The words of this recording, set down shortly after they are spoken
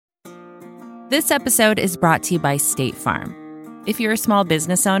This episode is brought to you by State Farm. If you're a small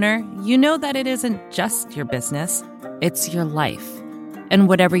business owner, you know that it isn't just your business, it's your life. And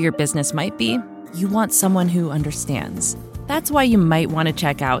whatever your business might be, you want someone who understands. That's why you might want to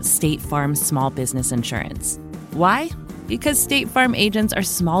check out State Farm Small Business Insurance. Why? Because State Farm agents are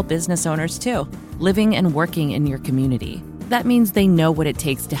small business owners too, living and working in your community. That means they know what it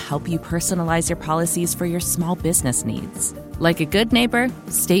takes to help you personalize your policies for your small business needs. Like a good neighbor,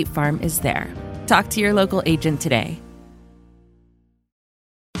 State Farm is there. Talk to your local agent today.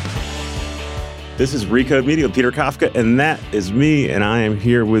 This is Recode Media with Peter Kafka, and that is me, and I am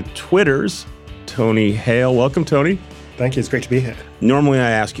here with Twitter's Tony Hale. Welcome, Tony. Thank you. It's great to be here. Normally,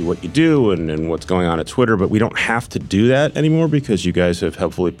 I ask you what you do and what's going on at Twitter, but we don't have to do that anymore because you guys have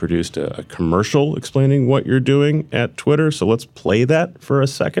helpfully produced a commercial explaining what you're doing at Twitter. So let's play that for a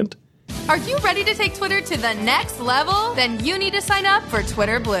second. Are you ready to take Twitter to the next level? Then you need to sign up for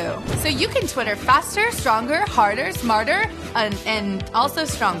Twitter Blue. So you can Twitter faster, stronger, harder, smarter, and also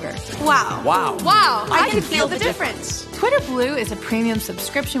stronger. Wow. I can feel the difference. Twitter Blue is a premium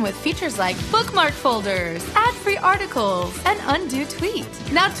subscription with features like bookmark folders, ad-free articles, and undo tweet.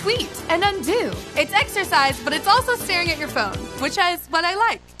 Now tweet and undo. It's exercise, but it's also staring at your phone, which is what I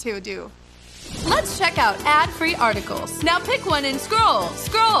like to do. Let's check out ad-free articles. Now pick one and scroll.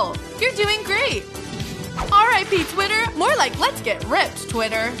 You're doing great. R.I.P. Twitter. More like let's get ripped,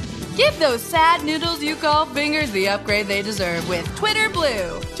 Twitter. Give those sad noodles you call fingers the upgrade they deserve with Twitter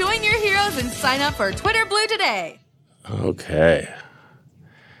Blue. Join your heroes and sign up for Twitter Blue today. Okay.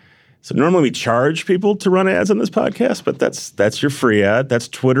 So normally we charge people to run ads on this podcast, but that's your free ad. That's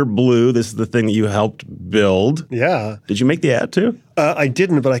Twitter Blue. This is the thing that you helped build. Yeah. Did you make the ad too? I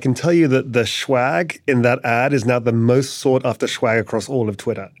didn't, but I can tell you that the swag in that ad is now the most sought after swag across all of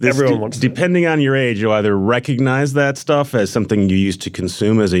Twitter. Everyone wants it. Depending on your age, you'll either recognize that stuff as something you used to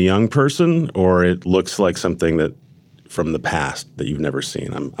consume as a young person, or it looks like something that from the past that you've never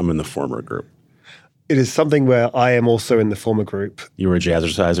seen. I'm in the former group. It is something where I am also in the former group. You were a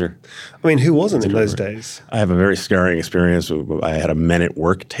jazzerciser? I mean, who wasn't in those days? I have a very scarring experience. I had a Men at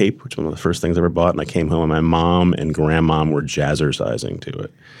Work tape, which was one of the first things I ever bought, and I came home and my mom and grandmom were jazzercising to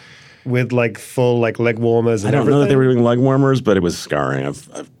it. With like full like leg warmers and I don't everything? know that they were doing leg warmers, but it was scarring.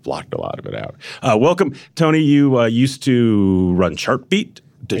 I've blocked a lot of it out. Welcome, Tony. You used to run Chartbeat,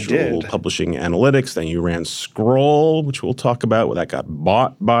 digital publishing analytics. Then you ran Scroll, which we'll talk about. Well, that got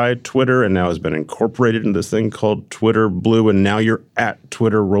bought by Twitter and now has been incorporated in this thing called Twitter Blue. And now you're at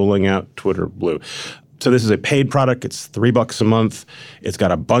Twitter rolling out Twitter Blue. So this is a paid product. It's $3 a month. It's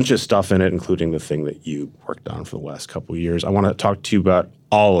got a bunch of stuff in it, including the thing that you worked on for the last couple of years. I want to talk to you about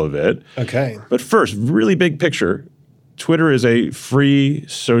all of it. Okay. But first, really big picture. Twitter is a free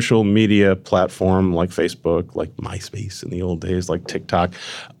social media platform like Facebook, like MySpace in the old days, like TikTok.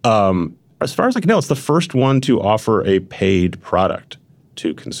 As far as I can tell, it's the first one to offer a paid product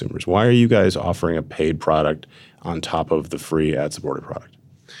to consumers. Why are you guys offering a paid product on top of the free ad-supported product?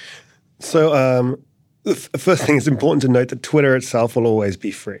 So the first thing, it's important to note that Twitter itself will always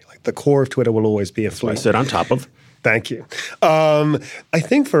be free. Like the core of Twitter will always be a free. That's what I said on top of. Thank you. I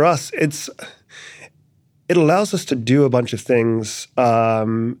think for us, it allows us to do a bunch of things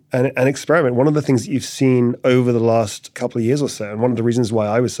and experiment. One of the things that you've seen over the last couple of years or so, and one of the reasons why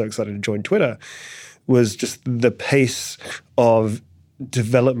I was so excited to join Twitter, was just the pace of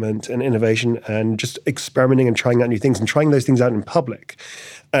development and innovation and just experimenting and trying out new things and trying those things out in public.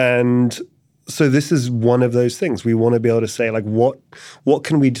 And so this is one of those things. We want to be able to say, like, what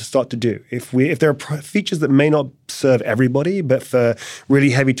can we start to do? If there are features that may not serve everybody, but for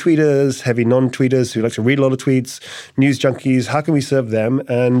really heavy tweeters, heavy non-tweeters who like to read a lot of tweets, news junkies, how can we serve them?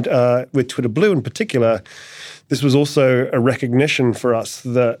 And with Twitter Blue in particular, this was also a recognition for us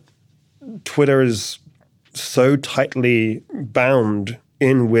that Twitter is so tightly bound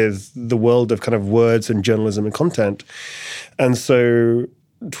in with the world of kind of words and journalism and content. And so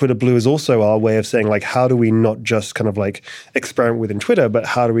Twitter Blue is also our way of saying, like, how do we not just kind of like experiment within Twitter, but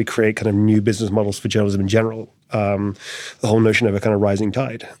how do we create kind of new business models for journalism in general? The whole notion of a kind of rising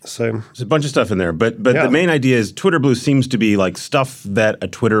tide. So there's a bunch of stuff in there, but the main idea is Twitter Blue seems to be like stuff that a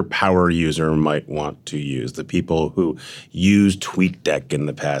Twitter power user might want to use. The people who used TweetDeck in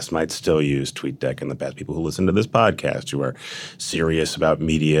the past might still use TweetDeck in the past. People who listen to this podcast who are serious about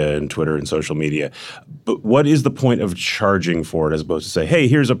media and Twitter and social media. But what is the point of charging for it as opposed to say, hey,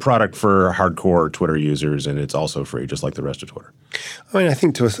 here's a product for hardcore Twitter users and it's also free, just like the rest of Twitter? I mean, I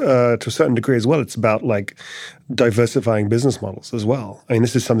think to a certain degree as well, it's about like diversifying business models as well. I mean,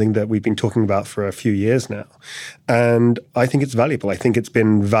 this is something that we've been talking about for a few years now. And I think it's valuable. I think it's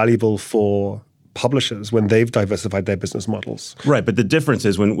been valuable for publishers when they've diversified their business models. Right, but the difference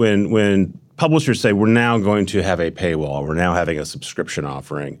is when publishers say we're now going to have a paywall, we're now having a subscription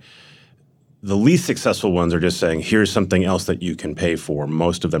offering, the least successful ones are just saying, here's something else that you can pay for.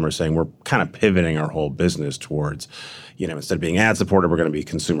 Most of them are saying we're kind of pivoting our whole business towards, instead of being ad-supported, we're going to be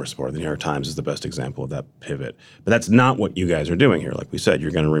consumer-supported. The New York Times is the best example of that pivot. But that's not what you guys are doing here. Like we said,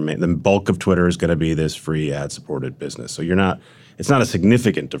 you're going to remain – the bulk of Twitter is going to be this free ad-supported business. So it's not a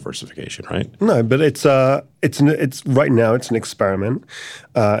significant diversification, right? No, but it's right now it's an experiment,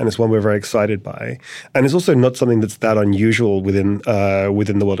 and it's one we're very excited by, and it's also not something that's that unusual within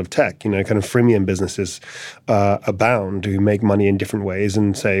the world of tech. Kind of freemium businesses abound who make money in different ways,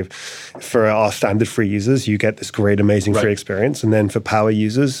 and say for our standard free users, you get this great, amazing free experience, and then for power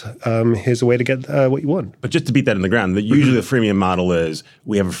users, here's a way to get what you want. But just to beat that in the ground, usually the freemium model is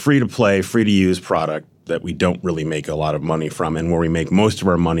we have a free-to-play, free-to-use product that we don't really make a lot of money from, and where we make most of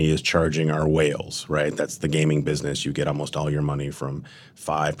our money is charging our whales, right? That's the gaming business. You get almost all your money from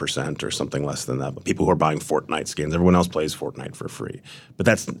 5% or something less than that. But people who are buying Fortnite skins, everyone else plays Fortnite for free. But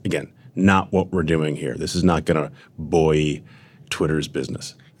that's, again, not what we're doing here. This is not going to buoy Twitter's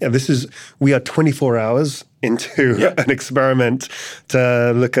business. Yeah, we are 24 hours into an experiment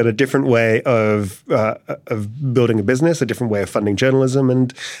to look at a different way of building a business, a different way of funding journalism,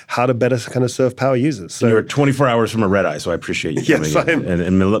 and how to better kind of serve power users. So you're 24 hours from a red eye, so I appreciate you coming in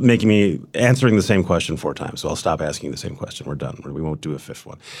and making me answering the same question 4 times. So I'll stop asking the same question. We're done. We won't do a 5th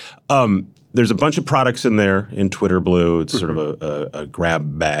one. There's a bunch of products in there in Twitter Blue. It's sort of a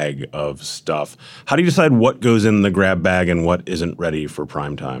grab bag of stuff. How do you decide what goes in the grab bag and what isn't ready for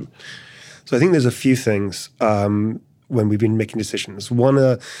prime time? So I think there's a few things when we've been making decisions. One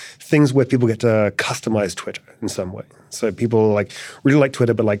are things where people get to customize Twitter in some way. So people really like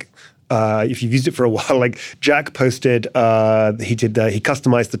Twitter, but if you've used it for a while, like Jack posted, he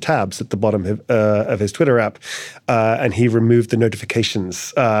customized the tabs at the bottom of his Twitter app, and he removed the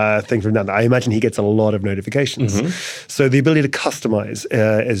notifications thing from that. I imagine he gets a lot of notifications. Mm-hmm. So the ability to customize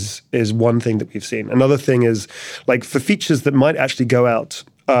is one thing that we've seen. Another thing is for features that might actually go out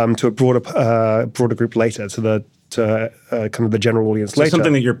to a broader group later, to kind of the general audience later.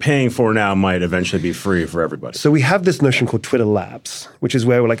 Something that you're paying for now might eventually be free for everybody. So we have this notion called Twitter Labs, which is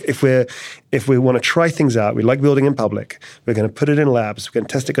where we're if we want to try things out, we like building in public, we're going to put it in labs, we're going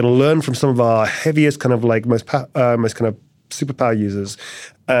to test it, going to learn from some of our heaviest kind of most kind of superpower users,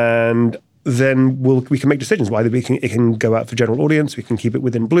 and then we can make decisions. Either it can go out for general audience, we can keep it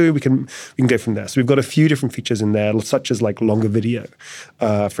within Blue, we can go from there. So we've got a few different features in there, such as longer video,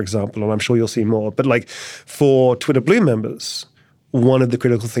 for example, and I'm sure you'll see more. But for Twitter Blue members, one of the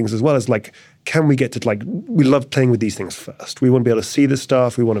critical things as well is can we get to we love playing with these things first. We want to be able to see the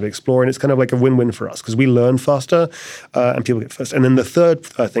stuff. We want to be exploring. It's kind of a win-win for us because we learn faster and people get first. And then the third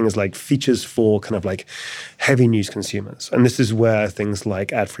thing is features for kind of heavy news consumers. And this is where things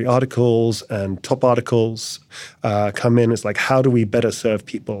like ad-free articles and top articles come in. It's how do we better serve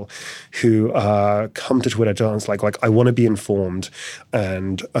people who come to Twitter to us I want to be informed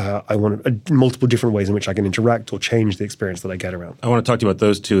and I want multiple different ways in which I can interact or change the experience that I get around. I want to talk to you about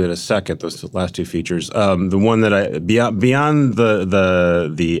those two in a second, those last two features. The one that beyond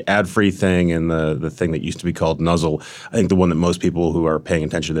the ad-free thing and the thing that used to be called Nuzzle, I think the one that most people who are paying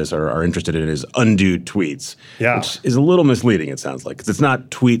attention to this are interested in is undo tweets, which is a little misleading, it sounds like, because it's not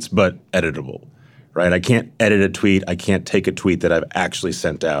tweets but editable, right? I can't edit a tweet. I can't take a tweet that I've actually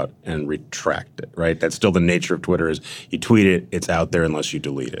sent out and retract it, right? That's still the nature of Twitter is you tweet it, it's out there unless you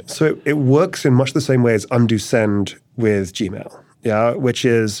delete it. So it works in much the same way as undo send with Gmail, which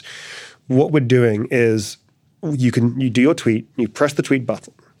is what we're doing is you do your tweet, you press the tweet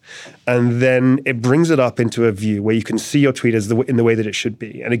button, and then it brings it up into a view where you can see your tweet in the way that it should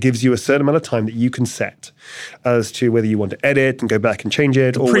be. And it gives you a certain amount of time that you can set as to whether you want to edit and go back and change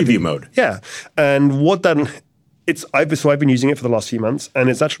it. Or preview mode. Yeah. And what that I've been using it for the last few months, and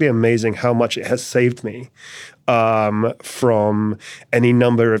it's actually amazing how much it has saved me from any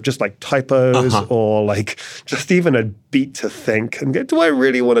number of just typos or just even a beat to think and go, do I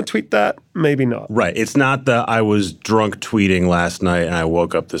really want to tweet that? Maybe not. Right. It's not that I was drunk tweeting last night and I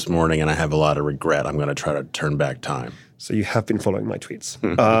woke up this morning and I have a lot of regret. I'm going to try to turn back time. So you have been following my tweets.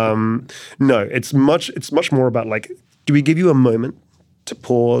 No, it's much more about do we give you a moment to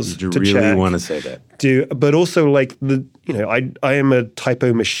pause, to check. You really want to say that. But also I am a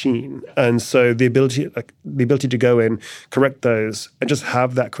typo machine. And so the ability to go in, correct those, and just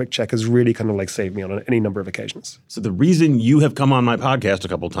have that quick check has really kind of saved me on any number of occasions. So the reason you have come on my podcast a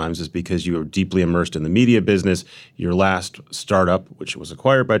couple of times is because you are deeply immersed in the media business. Your last startup, which was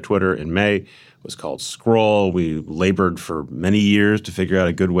acquired by Twitter in May, was called Scroll. We labored for many years to figure out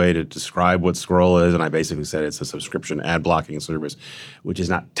a good way to describe what Scroll is, and I basically said it's a subscription ad blocking service, which is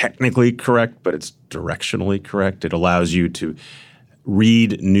not technically correct, but it's directionally correct. It allows you to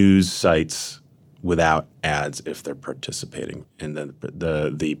read news sites without ads if they're participating, and then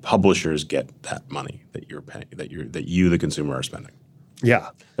the publishers get that money that you're paying, that you the consumer are spending. Yeah.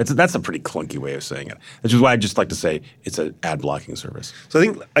 That's a pretty clunky way of saying it. Which is why I just like to say it's an ad blocking service. So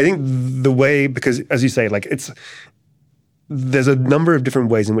I think the way, because as you say, like there's a number of different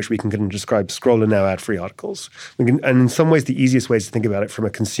ways in which we can kind of describe Scroll and now ad-free articles. And in some ways, the easiest way is to think about it from a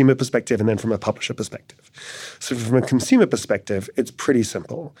consumer perspective and then from a publisher perspective. So from a consumer perspective, it's pretty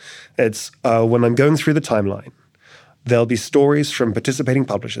simple. It's when I'm going through the timeline, there'll be stories from participating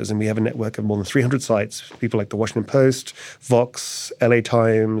publishers, and we have a network of more than 300 sites, people like the Washington Post, Vox, LA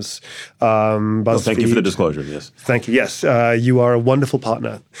Times, BuzzFeed. Well, thank you for the disclosure, yes. Thank you, yes. You are a wonderful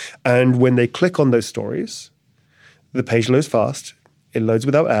partner. And when they click on those stories, the page loads fast. It loads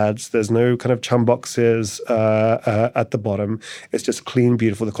without ads. There's no kind of chum boxes at the bottom. It's just clean,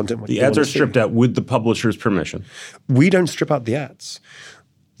 beautiful, the content. The ads are stripped out with the publisher's permission. We don't strip out the ads.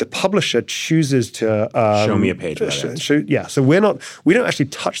 The publisher chooses to show me a page without ads. Yeah, so we don't actually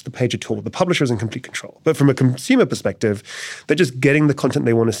touch the page at all. The publisher is in complete control. But from a consumer perspective, they're just getting the content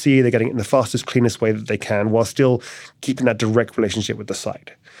they want to see. They're getting it in the fastest, cleanest way that they can, while still keeping that direct relationship with the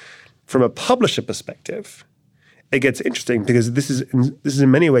site. From a publisher perspective, it gets interesting because this is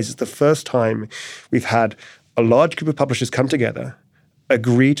in many ways it's the first time we've had a large group of publishers come together,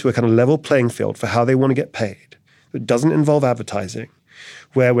 agree to a kind of level playing field for how they want to get paid. It doesn't involve advertising,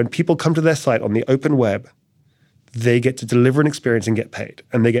 where when people come to their site on the open web, they get to deliver an experience and get paid.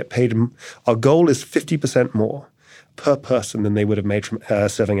 And they get paid. Our goal is 50% more per person than they would have made from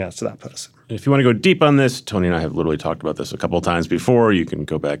serving ads to that person. If you want to go deep on this, Tony and I have literally talked about this a couple of times before. You can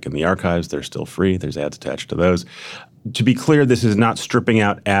go back in the archives. They're still free. There's ads attached to those. To be clear, this is not stripping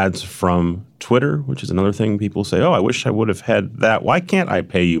out ads from Twitter, which is another thing people say, oh, I wish I would have had that. Why can't I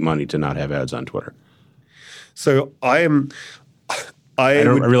pay you money to not have ads on Twitter? So I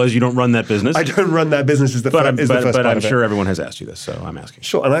realize you don't run that business. I don't run that business is the first part of it. But I'm sure everyone has asked you this, so I'm asking.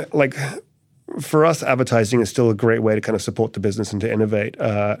 Sure. And for us, advertising is still a great way to kind of support the business and to innovate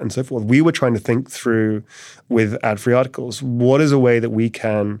and so forth. We were trying to think through with ad-free articles, what is a way that we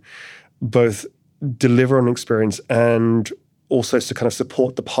can both deliver an experience and also to kind of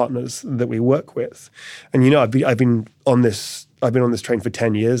support the partners that we work with. And I've been on this train for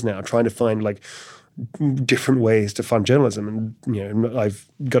 10 years now, trying to find different ways to fund journalism, and I've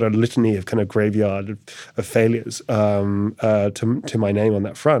got a litany of kind of graveyard of failures to my name on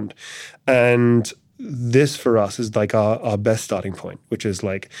that front, and this for us is our best starting point, which is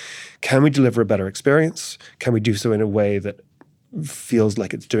can we deliver a better experience? Can we do so in a way that feels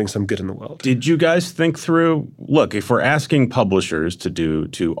like it's doing some good in the world? Did you guys think through, look, if we're asking publishers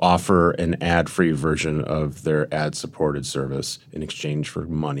to offer an ad-free version of their ad-supported service in exchange for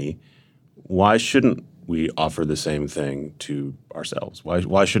money, why shouldn't we offer the same thing to ourselves?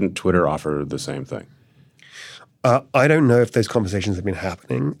 Why shouldn't Twitter offer the same thing? I don't know if those conversations have been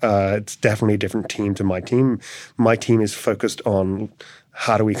happening. It's definitely a different team to my team. My team is focused on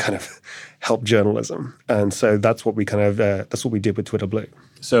how do we kind of help journalism, and so that's what we that's what we did with Twitter Blue.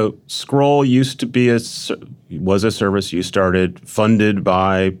 So Scroll used to be was a service you started, funded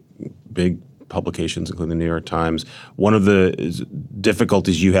by big publications, including the New York Times. One of the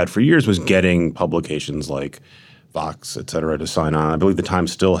difficulties you had for years was getting publications like Vox, et cetera, to sign on. I believe the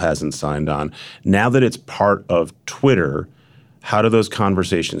Times still hasn't signed on. Now that it's part of Twitter, how do those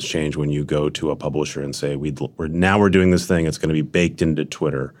conversations change when you go to a publisher and say, we're doing this thing, it's going to be baked into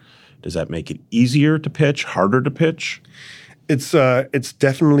Twitter? Does that make it easier to pitch, harder to pitch? It's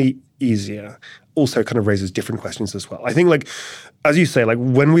definitely easier. Also kind of raises different questions as well. I think as you say,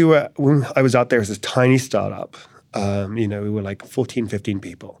 when I was out there as this tiny startup, we were 14, 15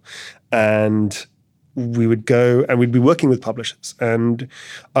 people. And we would go and we'd be working with publishers. And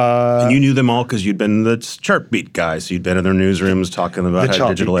you knew them all because you'd been the Chartbeat guy. So you'd been in their newsrooms talking about how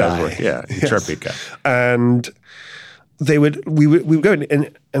digital ads work. Yeah, yes. Chartbeat guy. And we would go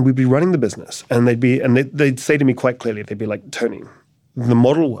and we'd be running the business. And they'd say to me quite clearly, they'd be like, Tony, the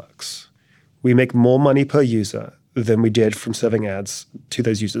model works. We make more money per user than we did from serving ads to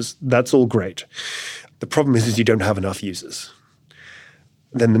those users. That's all great. The problem is you don't have enough users.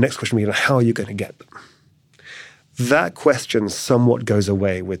 Then the next question will be, how are you going to get them? That question somewhat goes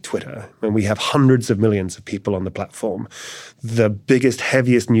away with Twitter. When we have hundreds of millions of people on the platform, the biggest,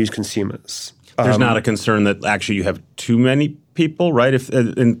 heaviest news consumers. There's not a concern that actually you have too many people, right?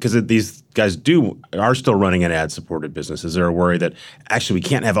 Because these guys are still running an ad-supported business. Is there a worry that actually we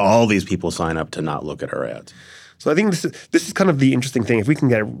can't have all these people sign up to not look at our ads? So I think this is kind of the interesting thing if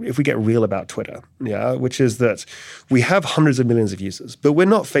we get real about Twitter, which is that we have hundreds of millions of users, but we're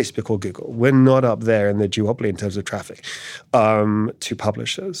not Facebook or Google. We're not up there in the duopoly in terms of traffic to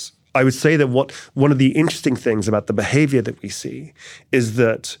publishers. I would say that one of the interesting things about the behavior that we see is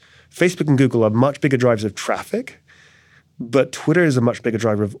that Facebook and Google are much bigger drivers of traffic, but Twitter is a much bigger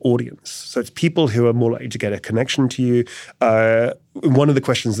driver of audience. So it's people who are more likely to get a connection to you. One of the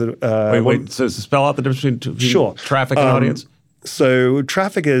questions that... Wait. So spell out the difference between traffic and audience? So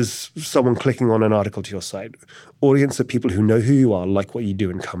traffic is someone clicking on an article to your site. Audience are people who know who you are, like what you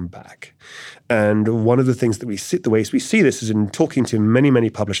do, and come back. And one of the things that the ways we see this is in talking to many, many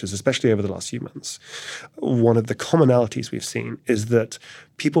publishers, especially over the last few months. One of the commonalities we've seen is that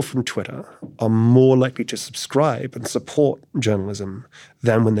people from Twitter are more likely to subscribe and support journalism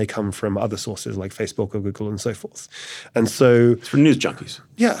than when they come from other sources like Facebook or Google and so forth. And so... It's for news junkies.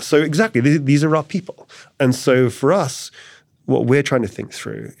 Yeah, so exactly. These are our people. And so for us, what we're trying to think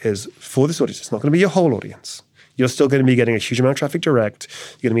through is for this audience, it's not going to be your whole audience. You're still going to be getting a huge amount of traffic direct.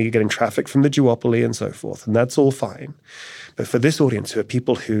 You're going to be getting traffic from the duopoly and so forth, and that's all fine. But for this audience, who are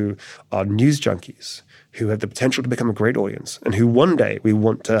people who are news junkies, who have the potential to become a great audience, and who one day we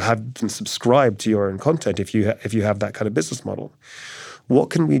want to have them subscribe to your own content if you have that kind of business model,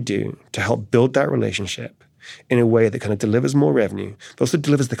 what can we do to help build that relationship in a way that kind of delivers more revenue, but also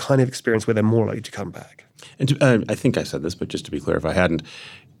delivers the kind of experience where they're more likely to come back? And I think I said this, but just to be clear, if I hadn't,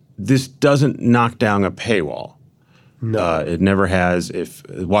 this doesn't knock down a paywall. No, it never has. If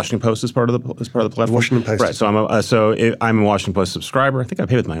Washington Post is part of the platform, Washington Post, right? So I'm a Washington Post subscriber. I think I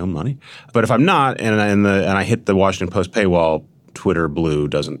pay with my own money. But if I'm not, and I hit the Washington Post paywall, Twitter Blue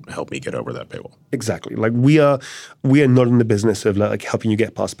doesn't help me get over that paywall. Exactly. Like we are not in the business of like helping you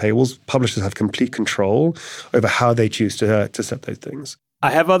get past paywalls. Publishers have complete control over how they choose to set those things. I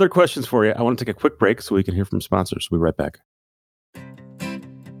have other questions for you. I want to take a quick break so we can hear from sponsors. We'll be right back.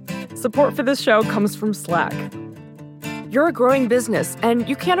 Support for this show comes from Slack. You're a growing business, and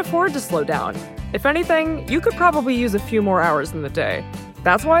you can't afford to slow down. If anything, you could probably use a few more hours in the day.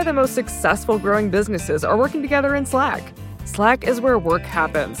 That's why the most successful growing businesses are working together in Slack. Slack is where work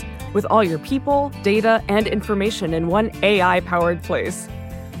happens, with all your people, data, and information in one AI-powered place.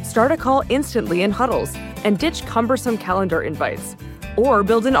 Start a call instantly in huddles and ditch cumbersome calendar invites. Or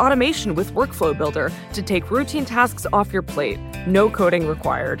build an automation with Workflow Builder to take routine tasks off your plate. No coding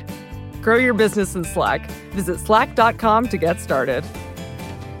required. Grow your business in Slack. Visit slack.com to get started.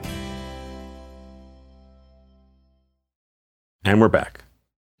 And we're back.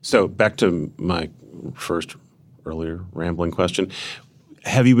 So back to my first earlier rambling question.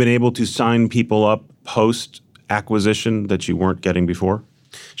 Have you been able to sign people up post-acquisition that you weren't getting before?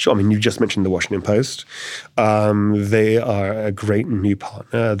 Sure. I mean, you just mentioned the Washington Post. They are a great new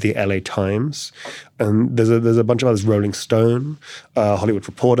partner, the LA Times. And there's a bunch of others, Rolling Stone, Hollywood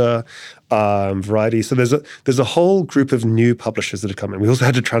Reporter, Variety. So there's a whole group of new publishers that have come in. We also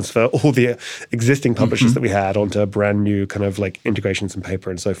had to transfer all the existing publishers that we had onto brand new kind of like integrations and paper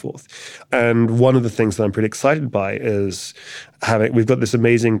and so forth. And one of the things that I'm pretty excited by is we've got this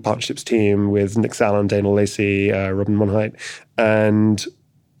amazing partnerships team with Nick Sallin, Dana Lacey, Robin Monheit, and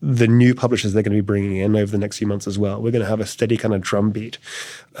the new publishers they're going to be bringing in over the next few months as well. We're going to have a steady kind of drumbeat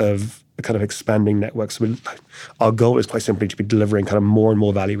of a kind of expanding networks. So our goal is quite simply to be delivering kind of more and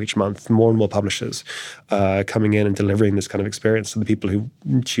more value each month, more and more publishers coming in and delivering this kind of experience to the people who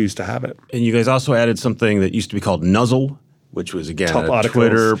choose to have it. And you guys also added something that used to be called Nuzzle, which was, again, Top a articles.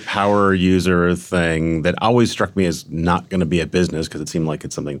 Twitter power user thing that always struck me as not going to be a business because it seemed like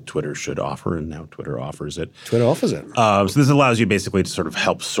it's something Twitter should offer, and now Twitter offers it. Twitter offers it. So this allows you basically to sort of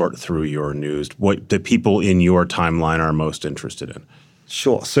help sort through your news, what the people in your timeline are most interested in.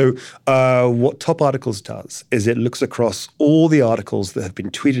 Sure. So what Top Articles does is it looks across all the articles that have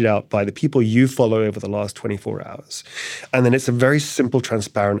been tweeted out by the people you follow over the last 24 hours. And then it's a very simple,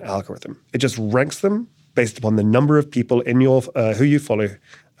 transparent algorithm. It just ranks them based upon the number of people in your who you follow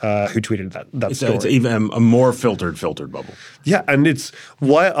who tweeted that story. It's even a more filtered bubble. Yeah, and it's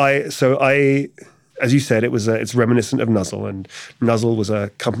why as you said, it's reminiscent of Nuzzle, and Nuzzle was a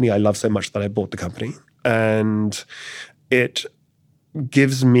company I love so much that I bought the company, and it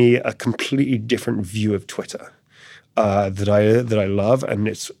gives me a completely different view of Twitter that I love, and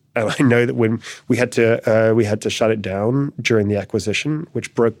I know that when we had to shut it down during the acquisition,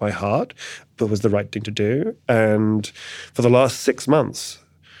 which broke my heart, but was the right thing to do. And for the last 6 months,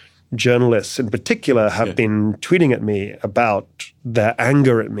 journalists in particular have been tweeting at me about their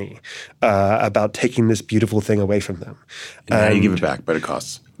anger at me about taking this beautiful thing away from them. And now you give it back, but it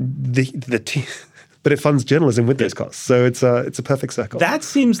costs. But it funds journalism with those costs. So it's a perfect circle. That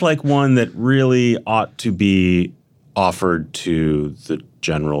seems like one that really ought to be offered to the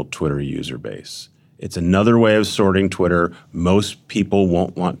general Twitter user base. It's another way of sorting Twitter. Most people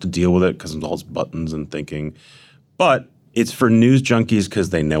won't want to deal with it because of all those buttons and thinking. But it's for news junkies because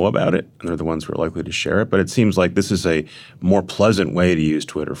they know about it, and they're the ones who are likely to share it. But it seems like this is a more pleasant way to use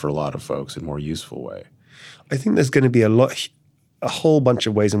Twitter for a lot of folks, a more useful way. I think there's going to be a whole bunch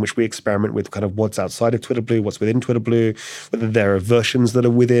of ways in which we experiment with kind of what's outside of Twitter Blue, what's within Twitter Blue, whether there are versions that are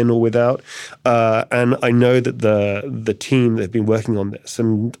within or without. And I know that the team that have been working on this,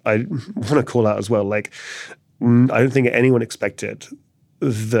 and I want to call out as well, like, I don't think anyone expected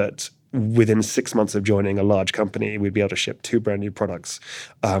that within 6 months of joining a large company, we'd be able to ship 2 brand new products.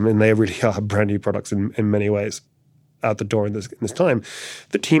 And they really are brand new products in many ways out the door in this time.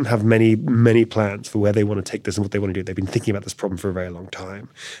 The team have many, many plans for where they want to take this and what they want to do. They've been thinking about this problem for a very long time.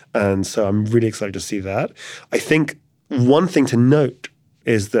 And so I'm really excited to see that. I think one thing to note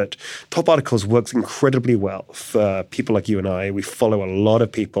is that Top Articles works incredibly well for people like you and I. We follow a lot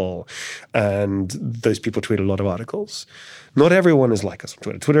of people, and those people tweet a lot of articles. Not everyone is like us on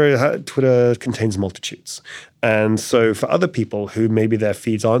Twitter. Twitter contains multitudes. And so for other people who maybe their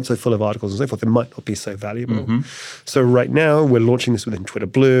feeds aren't so full of articles and so forth, it might not be so valuable. Mm-hmm. So right now, we're launching this within Twitter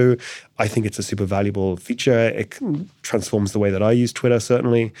Blue. I think it's a super valuable feature. It transforms the way that I use Twitter,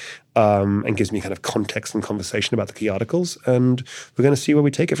 certainly, and gives me kind of context and conversation about the key articles. And we're going to see where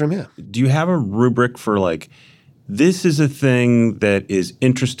we take it from here. Do you have a rubric for, like, this is a thing that is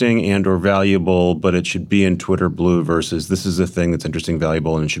interesting and or valuable, but it should be in Twitter Blue, versus this is a thing that's interesting,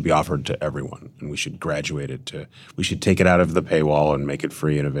 valuable, and it should be offered to everyone, and we should graduate it to, we should take it out of the paywall and make it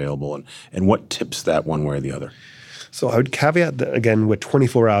free and available, and what tips that one way or the other? So I would caveat that, again, we're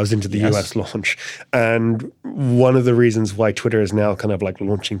 24 hours into the US launch. And one of the reasons why Twitter is now kind of like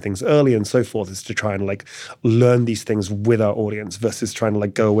launching things early and so forth is to try and like learn these things with our audience versus trying to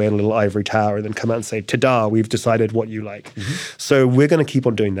like go away in a little ivory tower and then come out and say, ta-da, we've decided what you like. Mm-hmm. So we're going to keep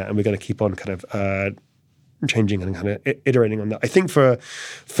on doing that, and we're going to keep on kind of changing and kind of iterating on that. I think for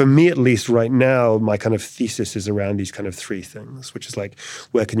me, at least right now, my kind of thesis is around these kind of 3 things, which is like,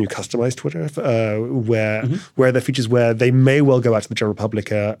 where can you customize Twitter? Where are there features where they may well go out to the general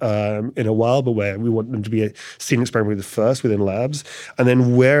public in a while, but where we want them to be seen and experimented with first within labs? And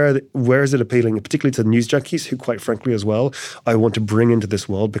then where is it appealing, particularly to news junkies who, quite frankly as well, I want to bring into this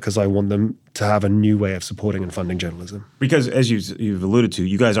world because I want them to have a new way of supporting and funding journalism. Because as you've alluded to,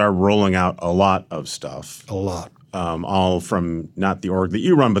 you guys are rolling out a lot of stuff. A lot. All from not the org that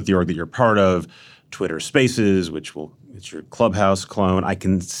you run, but the org that you're part of, Twitter Spaces, it's your Clubhouse clone. I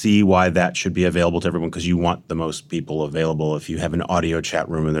can see why that should be available to everyone, because you want the most people available. If you have an audio chat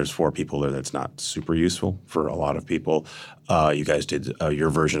room and there's 4 people there, that's not super useful for a lot of people. You guys did your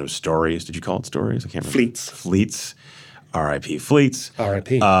version of Stories. Did you call it Stories? I can't remember. Fleets. R.I.P. Fleets.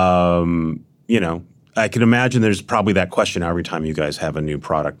 R.I.P. I can imagine there's probably that question every time you guys have a new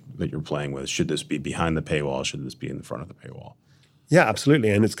product that you're playing with. Should this be behind the paywall? Should this be in the front of the paywall? Yeah, absolutely.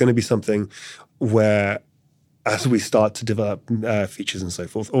 And it's going to be something where, as we start to develop features and so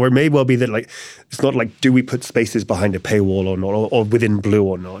forth, or it may well be that, like, it's not like, do we put Spaces behind a paywall or not, or within Blue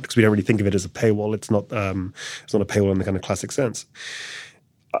or not? Because we don't really think of it as a paywall. It's not a paywall in the kind of classic sense.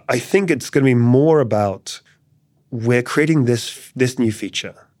 I think it's going to be more about, we're creating this new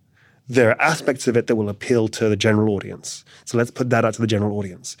feature. There are aspects of it that will appeal to the general audience. So let's put that out to the general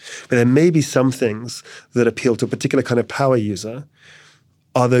audience. But there may be some things that appeal to a particular kind of power user.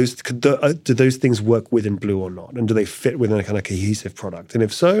 Do those things work within Blue or not? And do they fit within a kind of cohesive product? And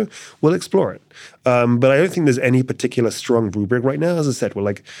if so, we'll explore it. But I don't think there's any particular strong rubric right now. As I said, we're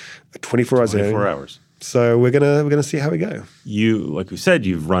like 24 hours in. 24 hours. So we're gonna see how we go. You, like we said,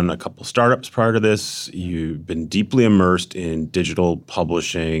 you've run a couple startups prior to this. You've been deeply immersed in digital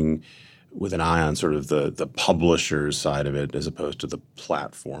publishing with an eye on sort of the publisher's side of it as opposed to the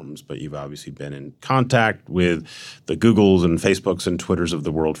platforms. But you've obviously been in contact with the Googles and Facebooks and Twitters of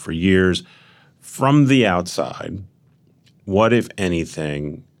the world for years. From the outside, what, if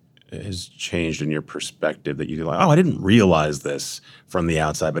anything, has changed in your perspective that you're like, oh, I didn't realize this from the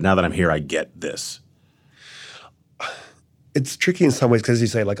outside, but now that I'm here, I get this? It's tricky in some ways because, as you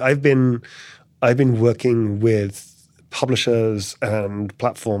say, like I've been working with publishers and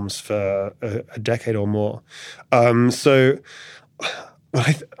platforms for a decade or more. So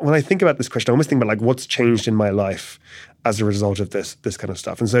when I think about this question, I almost think about like what's changed in my life as a result of this kind of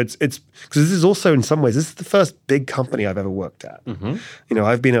stuff. And so it's because this is also in some ways, this is the first big company I've ever worked at. You know,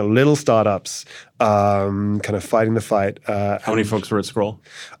 I've been at little startups, kind of fighting the fight. How many folks were at Scroll?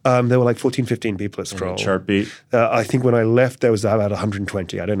 There were like 14, 15 people at Scroll. Chartbeat? I think when I left, there was about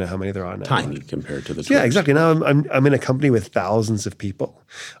 120. I don't know how many there are now. Tiny compared to the Yeah, exactly. Now I'm in a company with thousands of people.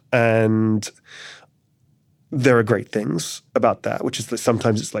 And there are great things about that, which is that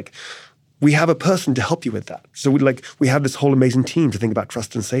sometimes it's like, we have a person to help you with that. So we have this whole amazing team to think about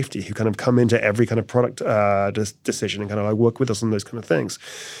trust and safety who kind of come into every kind of product decision and kind of like work with us on those kind of things.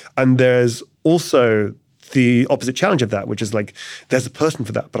 And there's also the opposite challenge of that, which is like, there's a person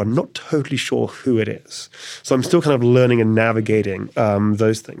for that, but I'm not totally sure who it is. So I'm still kind of learning and navigating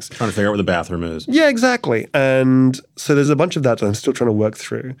those things. Trying to figure out where the bathroom is. Yeah, exactly. And so there's a bunch of that I'm still trying to work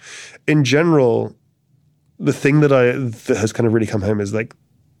through. In general, the thing that has kind of really come home is like,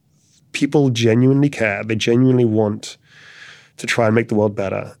 people genuinely care. They genuinely want to try and make the world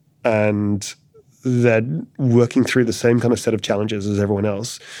better. And they're working through the same kind of set of challenges as everyone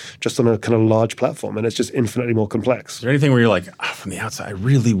else, just on a kind of large platform. And it's just infinitely more complex. Is there anything where you're like, from the outside, I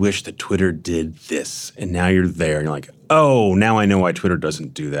really wish that Twitter did this. And now you're there and you're like, oh, now I know why Twitter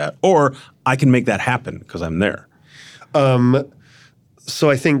doesn't do that. Or I can make that happen because I'm there.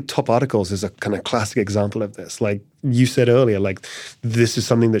 So I think Top Articles is a kind of classic example of this. Like you said earlier, like this is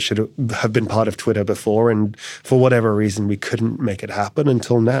something that should have been part of Twitter before, and for whatever reason, we couldn't make it happen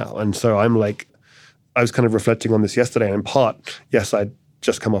until now. And so I was kind of reflecting on this yesterday, and in part, yes, I'd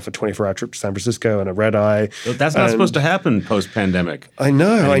just come off a 24-hour trip to San Francisco and a red eye. But that's not supposed to happen post-pandemic. I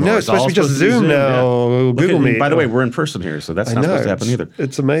know. It's supposed to be just Zoom now, yeah. Google Meet. By the way, we're in person here, so that's not supposed to happen either.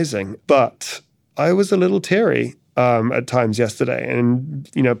 It's amazing. But I was a little teary at times yesterday. And,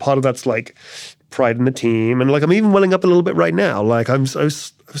 you know, part of that's like pride in the team. And like, I'm even welling up a little bit right now. Like I'm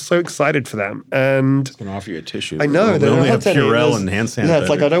so excited for them. And I'm going to offer you a tissue. I know. They only have Purell and hand sanitizer. Yeah, it's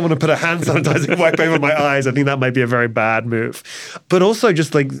like, I don't want to put a hand sanitizer wipe over my eyes. I think that might be a very bad move. But also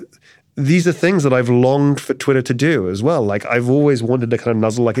just like, these are things that I've longed for Twitter to do as well. Like I've always wanted a kind of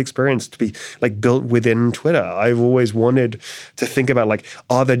Nuzzle-like experience to be like built within Twitter. I've always wanted to think about like,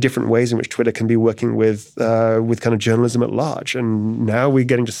 are there different ways in which Twitter can be working with kind of journalism at large? And now we're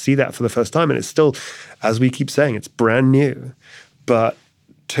getting to see that for the first time. And it's still, as we keep saying, it's brand new. But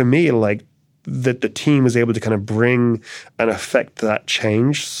to me, like that the team was able to kind of bring and affect that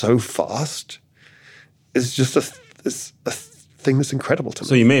change so fast is just a thing that's incredible to me.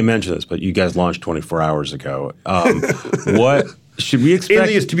 So you may mention this, but you guys launched 24 hours ago. What should we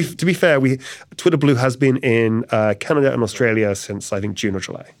expect? To be fair, Twitter Blue has been in Canada and Australia since I think June or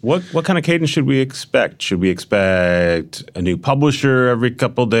July. What kind of cadence should we expect? Should we expect a new publisher every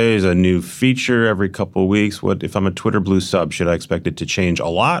couple of days, a new feature every couple of weeks? What if I'm a Twitter Blue sub? Should I expect it to change a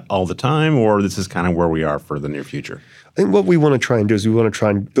lot all the time, or this is kind of where we are for the near future? I think what we want to try and do is we want to try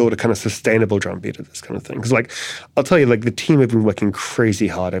and build a kind of sustainable drumbeat of this kind of thing. Because like, I'll tell you, like the team have been working crazy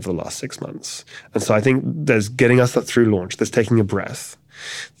hard over the last 6 months. And so I think there's getting us through launch, there's taking a breath,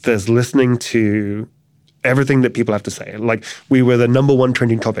 there's listening to everything that people have to say. Like we were the number one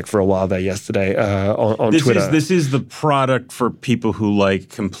trending topic for a while there yesterday on Twitter. This is the product for people who like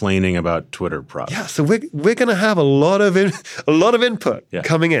complaining about Twitter products. Yeah, so we're going to have a lot of input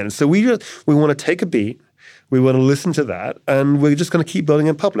coming in. So we want to take a beat. We want to listen to that, and we're just going to keep building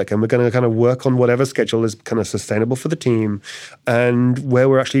in public, and we're going to kind of work on whatever schedule is kind of sustainable for the team and where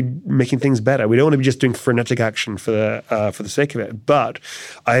we're actually making things better. We don't want to be just doing frenetic action for the sake of it. But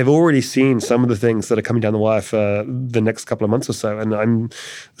I have already seen some of the things that are coming down the wire for the next couple of months or so, and I'm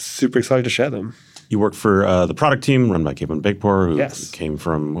super excited to share them. You work for the product team run by Kevin Bakepor, who came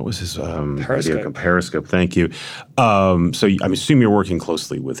from, what was his? Periscope. Periscope, thank you. So I assume you're working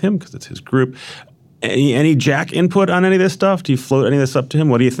closely with him because it's his group. Any Jack input on any of this stuff? Do you float any of this up to him?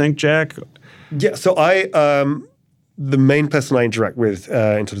 What do you think, Jack? Yeah, so the main person I interact with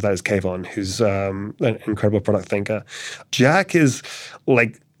in terms of that is Kayvon, who's an incredible product thinker. Jack is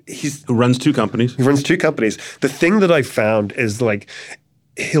like, who runs two companies. He runs two companies. The thing that I found is like,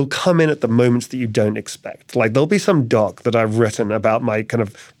 he'll come in at the moments that you don't expect. Like there'll be some doc that I've written about my kind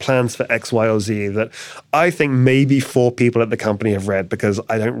of plans for X, Y, or Z that I think maybe 4 people at the company have read because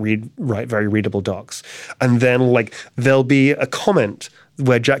I don't write very readable docs. And then like there'll be a comment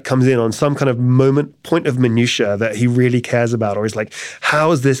where Jack comes in on some kind of point of minutia that he really cares about, or he's like,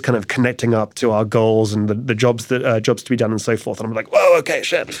 how is this kind of connecting up to our goals and the jobs to be done and so forth? And I'm like, whoa, okay,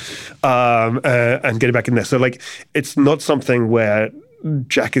 shit. And get it back in there. So like, it's not something where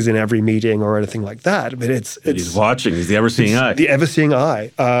Jack is in every meeting or anything like that, but it's he's watching. He's the ever-seeing eye. The ever-seeing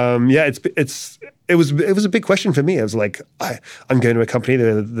eye. It's it was a big question for me. I was like, I'm going to a company,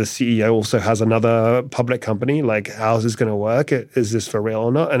 the CEO also has another public company. Like, how's this going to work? Is this for real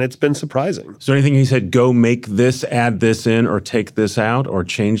or not? And it's been surprising. So anything he said, go make this, add this in, or take this out, or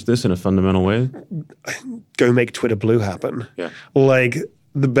change this in a fundamental way? Go make Twitter Blue happen. Yeah. Like,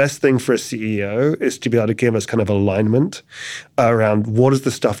 the best thing for a CEO is to be able to give us kind of alignment around what is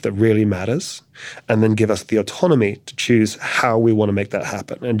the stuff that really matters, and then give us the autonomy to choose how we want to make that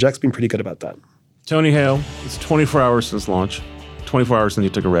happen. And Jack's been pretty good about that. Tony Hale, it's 24 hours since launch. 24 hours since you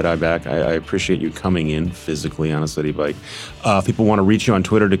took a red eye back. I appreciate you coming in physically on a city bike. If people want to reach you on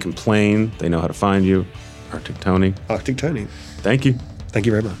Twitter to complain, they know how to find you. Arctic Tony. Arctic Tony. Thank you. Thank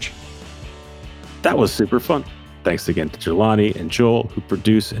you very much. That was super fun. Thanks again to Jelani and Joel, who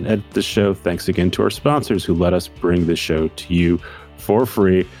produce and edit the show. Thanks again to our sponsors who let us bring this show to you for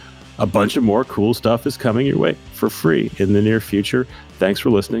free. A bunch of more cool stuff is coming your way for free in the near future. Thanks for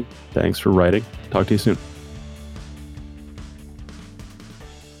listening. Thanks for writing. Talk to you soon.